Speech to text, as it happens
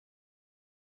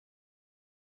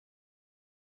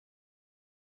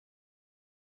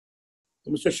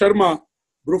So Mr. Sharma,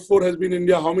 Group 4 has been in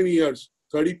India how many years?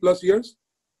 30 plus years?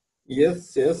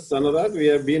 Yes, Anurag, we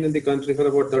have been in the country for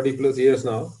about 30 plus years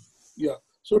now. Yeah.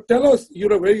 So tell us,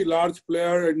 you're a very large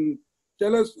player, and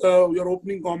tell us your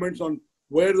opening comments on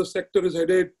where the sector is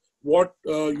headed, what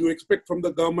you expect from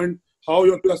the government, how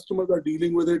your customers are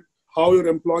dealing with it, how your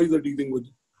employees are dealing with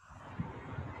it.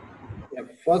 Yeah,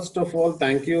 first of all,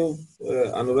 thank you,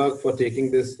 Anurag, for taking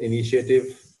this initiative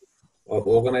of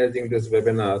organizing this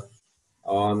webinar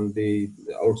on the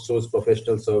outsourced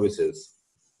professional services.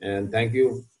 And thank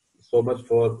you so much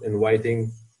for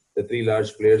inviting the three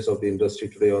large players of the industry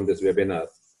today on this webinar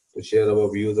to share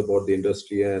our views about the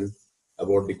industry and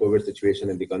about the COVID situation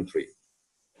in the country.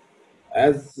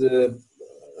 As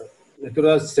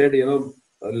Rituraj said,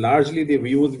 largely the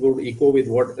views would echo with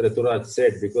what Rituraj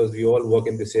said, because we all work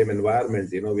in the same environment.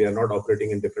 We are not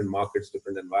operating in different markets,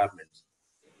 different environments.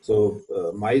 So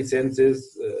my sense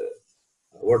is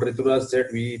what Rituraj said,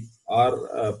 we are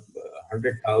a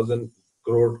 100,000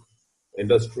 crore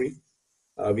industry.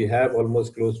 We have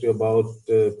almost close to about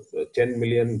 10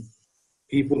 million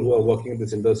people who are working in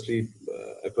this industry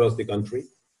across the country.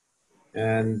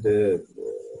 And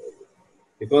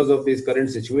because of this current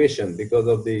situation, because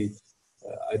of the,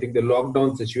 I think the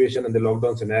lockdown situation and the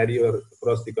lockdown scenario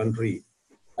across the country,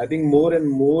 I think more and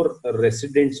more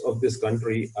residents of this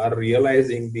country are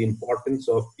realizing the importance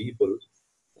of people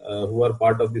who are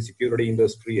part of the security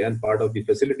industry and part of the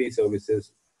facility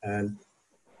services and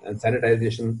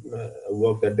sanitization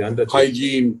work that they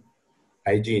undertake.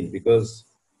 Hygiene, because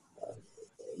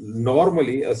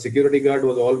normally a security guard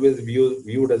was always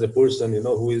viewed as a person,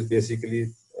 who is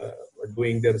basically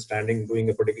doing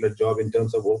a particular job in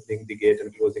terms of opening the gate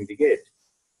and closing the gate.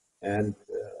 And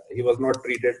he was not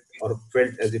treated or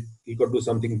felt as if he could do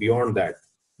something beyond that.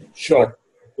 Sure.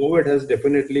 But COVID has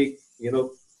definitely,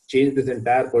 changed this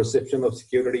entire perception of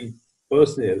security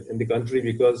personnel in the country,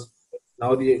 because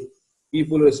now the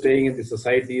people who are staying in the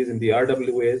societies, in the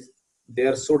RWAs, they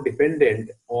are so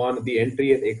dependent on the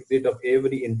entry and exit of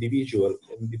every individual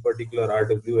in the particular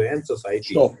RWA and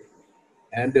society. Sure.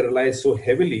 And they rely so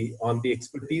heavily on the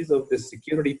expertise of this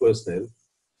security personnel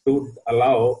to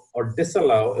allow or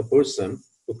disallow a person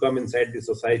to come inside the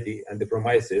society and the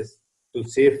premises to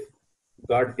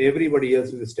safeguard everybody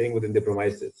else who is staying within the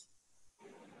premises.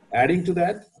 Adding to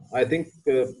that, I think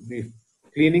the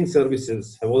cleaning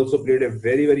services have also played a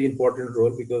very, very important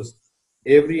role, because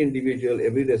every individual,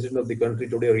 every resident of the country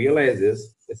today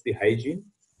realizes it's the hygiene,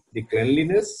 the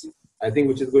cleanliness, I think,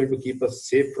 which is going to keep us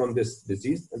safe from this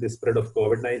disease and the spread of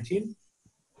COVID-19.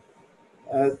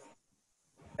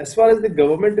 As far as the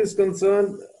government is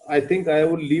concerned, I think I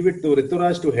will leave it to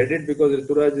Rituraj to head it, because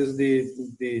Rituraj is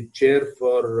the chair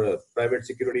for private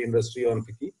security industry on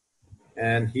FICCI,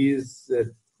 and he's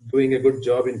doing a good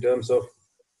job in terms of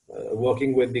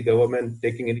working with the government,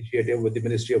 taking initiative with the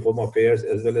Ministry of Home Affairs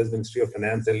as well as Ministry of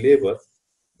Finance and Labor,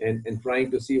 and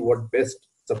trying to see what best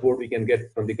support we can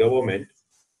get from the government.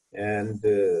 And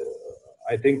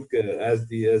I think as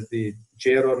the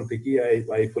chair on FICCI,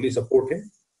 I fully support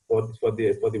him for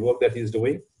the work that he's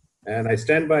doing, and I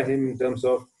stand by him in terms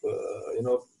of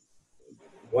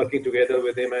working together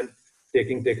with him and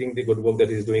taking the good work that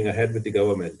he's doing ahead with the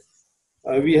government.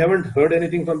 We haven't heard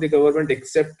anything from the government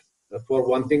except for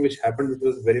one thing which happened, which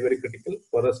was very, very critical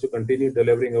for us to continue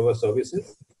delivering our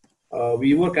services.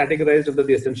 We were categorized under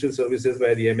the essential services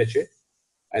by the MHA,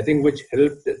 I think, which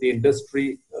helped the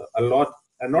industry a lot,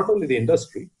 and not only the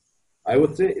industry, I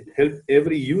would say it helped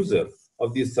every user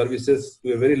of these services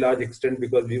to a very large extent,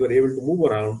 because we were able to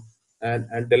move around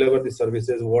and deliver the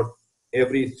services what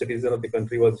every citizen of the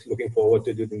country was looking forward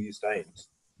to during these times.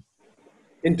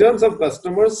 In terms of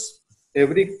customers,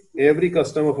 every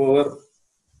customer of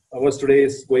ours today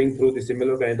is going through the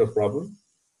similar kind of problem.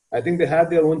 I think they have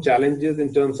their own challenges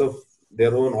in terms of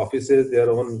their own offices, their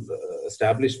own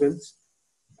establishments,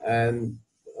 and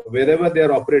wherever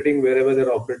they're operating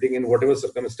in whatever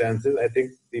circumstances, I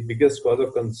think the biggest cause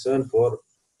of concern for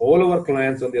all our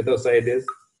clients on the other side is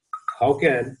how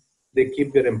can they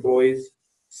keep their employees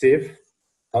safe?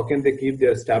 How can they keep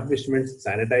their establishments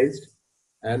sanitized?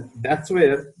 And that's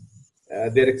where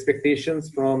their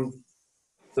expectations from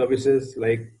services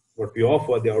like what we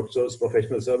offer, the outsourced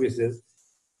professional services,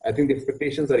 I think the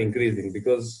expectations are increasing,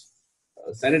 because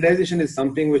sanitization is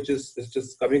something which is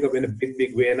just coming up in a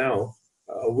big way now,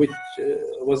 which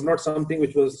was not something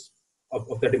which was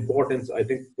of that importance, I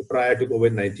think, prior to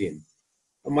COVID-19.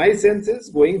 My sense is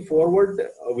going forward,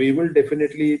 we will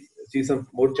definitely see some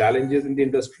more challenges in the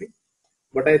industry.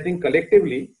 But I think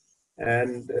collectively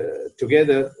and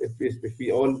together, if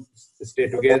we all stay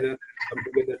together, come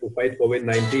together to fight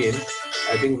COVID-19,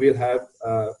 I think we'll have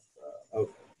a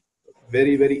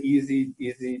very easy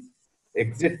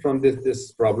exit from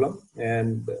this problem,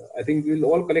 and I think we'll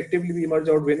all collectively emerge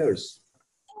out winners.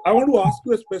 I want to ask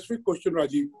you a specific question,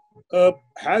 Rajeev.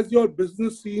 Has your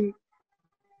business seen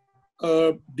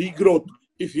degrowth?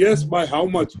 If yes, by how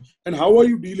much? And how are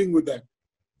you dealing with that?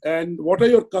 And what are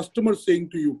your customers saying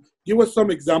to you? Give us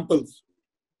some examples.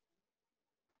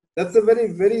 That's a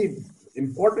very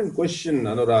important question,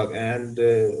 Anurag. And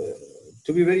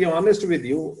to be very honest with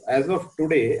you, as of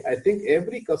today, I think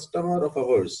every customer of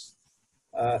ours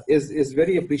is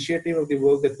very appreciative of the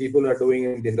work that people are doing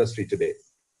in the industry today.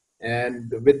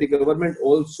 And with the government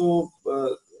also,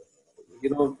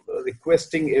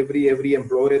 requesting every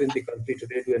employer in the country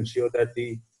today to ensure that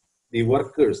the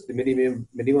workers, the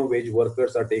minimum wage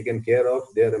workers, are taken care of,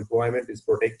 their employment is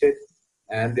protected,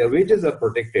 and their wages are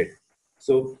protected.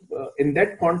 So, in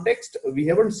that context, we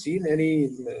haven't seen any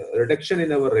reduction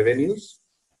in our revenues,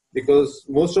 because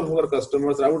most of our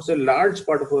customers, I would say, large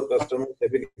part of our customers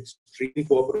have been extremely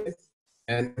cooperative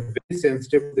and very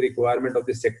sensitive to the requirement of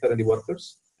the sector and the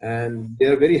workers. And they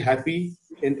are very happy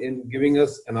in giving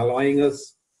us and allowing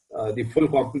us the full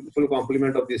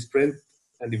complement of the strength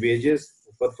and the wages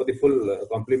for the full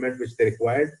complement which they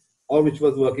required, or which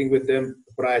was working with them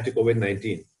prior to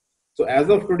COVID-19. So as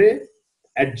of today,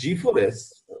 at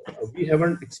G4S, we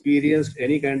haven't experienced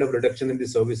any kind of reduction in the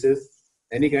services,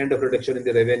 any kind of reduction in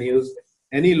the revenues,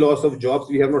 any loss of jobs.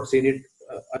 We have not seen it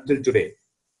until today.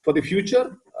 For the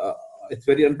future, it's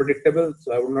very unpredictable,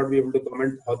 so I will not be able to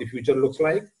comment how the future looks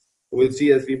like. We'll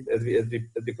see as we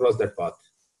cross that path.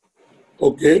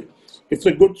 Okay, it's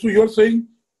a good. So you're saying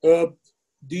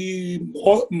the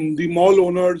mall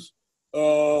owners,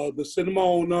 the cinema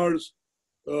owners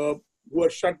who are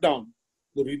shut down,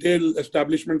 the retail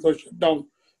establishments are shut down.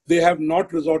 They have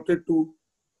not resorted to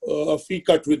a fee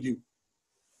cut with you.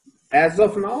 As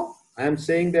of now, I am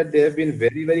saying that they have been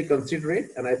very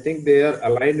considerate, and I think they are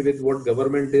aligned with what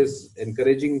government is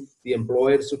encouraging the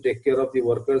employers to take care of the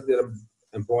workers, their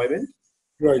employment.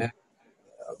 Right. And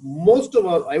most of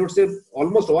our, I would say,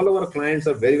 almost all of our clients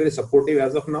are very supportive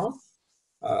as of now.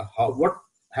 What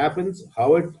happens,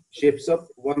 how it shapes up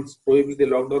once probably the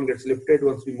lockdown gets lifted,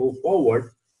 once we move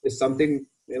forward, is something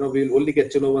we'll only get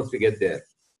to know once we get there.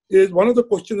 Is one of the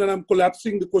questions, and I'm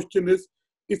collapsing the question, is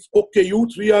it's okay, you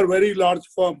three are very large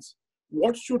firms.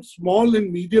 What should small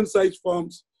and medium-sized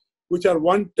firms, which are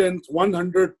 1/10,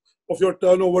 100 of your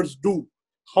turnovers, do?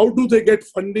 How do they get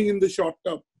funding in the short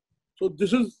term? So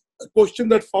this is a question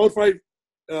that 4 or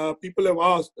 5 people have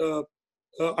asked.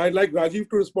 I'd like Rajeev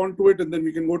to respond to it, and then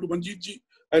we can go to Manjeet ji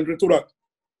and Rituraj.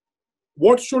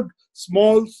 What should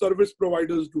small service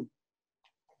providers do?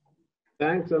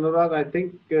 Thanks, Anurag. I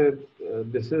think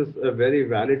this is a very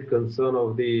valid concern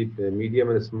of the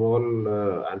medium and small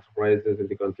enterprises in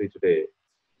the country today.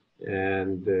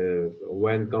 And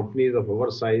when companies of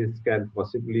our size can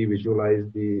possibly visualize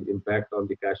the impact on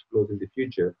the cash flows in the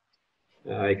future,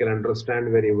 I can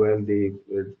understand very well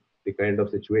the kind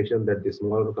of situation that the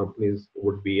smaller companies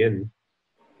would be in,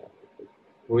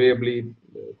 probably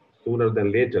sooner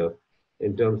than later,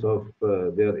 in terms of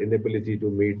their inability to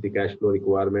meet the cash flow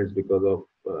requirements because of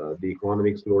the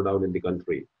economic slowdown in the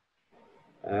country.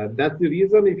 That's the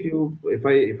reason. If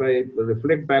I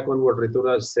reflect back on what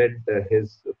Rituraj said,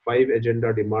 his 5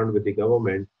 agenda demand with the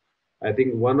government, I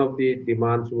think one of the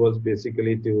demands was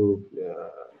basically to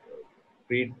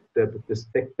treat the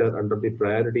sector under the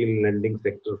priority lending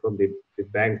sector from the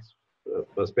bank's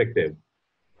perspective.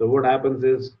 So what happens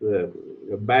is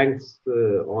banks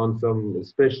on some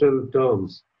special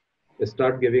terms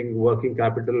start giving working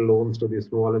capital loans to the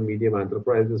small and medium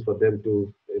enterprises for them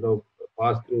to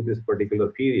pass through this particular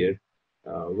period,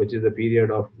 which is a period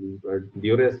of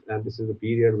duress, and this is a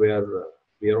period where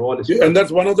we are all. And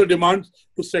that's one of the demands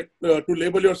to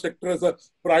label your sector as a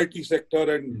priority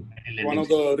sector, and one of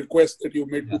the requests that you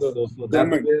made to the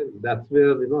government. That's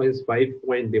where his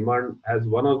 5-point demand as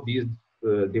one of these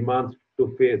demands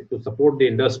to support the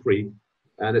industry,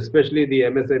 and especially the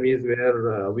MSMEs,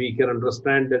 where we can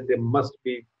understand that they must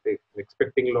be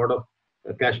expecting a lot of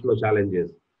cash flow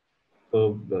challenges.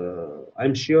 So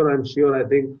I'm sure, I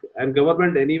think, and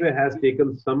government anyway has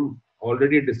taken some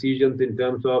already decisions in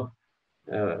terms of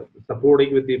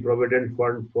supporting with the provident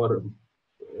fund for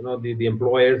the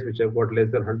employers which have got less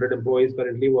than 100 employees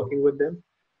currently working with them.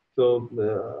 So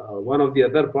one of the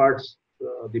other parts,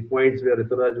 the points where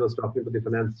Rituraj was talking to the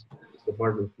finance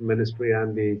department ministry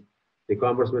and the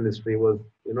commerce ministry, was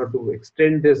to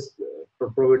extend this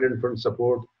provident fund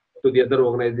support to the other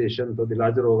organizations, to the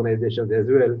larger organizations as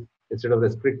well, instead of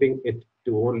restricting it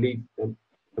to only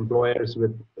employers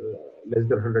with less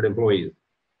than 100 employees.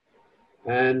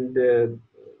 And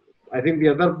I think the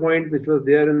other point which was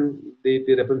there in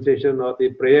the representation or the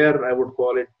prayer, I would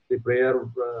call it the prayer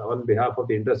on behalf of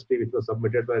the industry, which was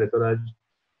submitted by Rituraj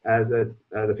as a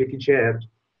FICCI chair,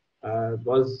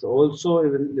 was also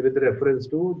with reference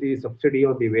to the subsidy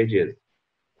on the wages.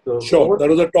 So Sure, that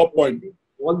was a top point.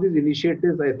 all these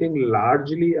initiatives, I think,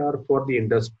 largely are for the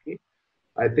industry.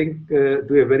 I think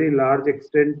to a very large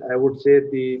extent, I would say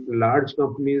the large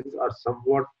companies are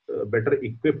somewhat better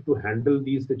equipped to handle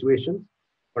these situations.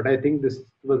 But I think this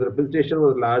was representation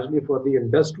was largely for the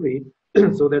industry,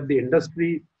 so that the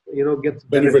industry, gets benefit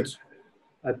Benefits.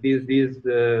 at these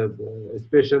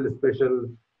special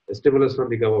stimulus from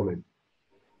the government.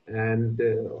 And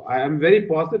I am very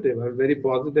positive. I'm very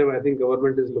positive. I think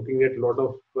government is looking at a lot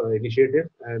of initiative,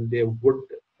 and they would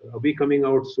be coming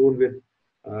out soon with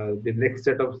the next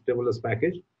set of stimulus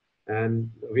package. And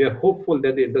we are hopeful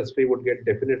that the industry would get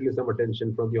definitely some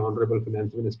attention from the Honorable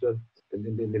Finance Minister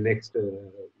in the next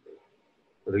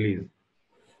release.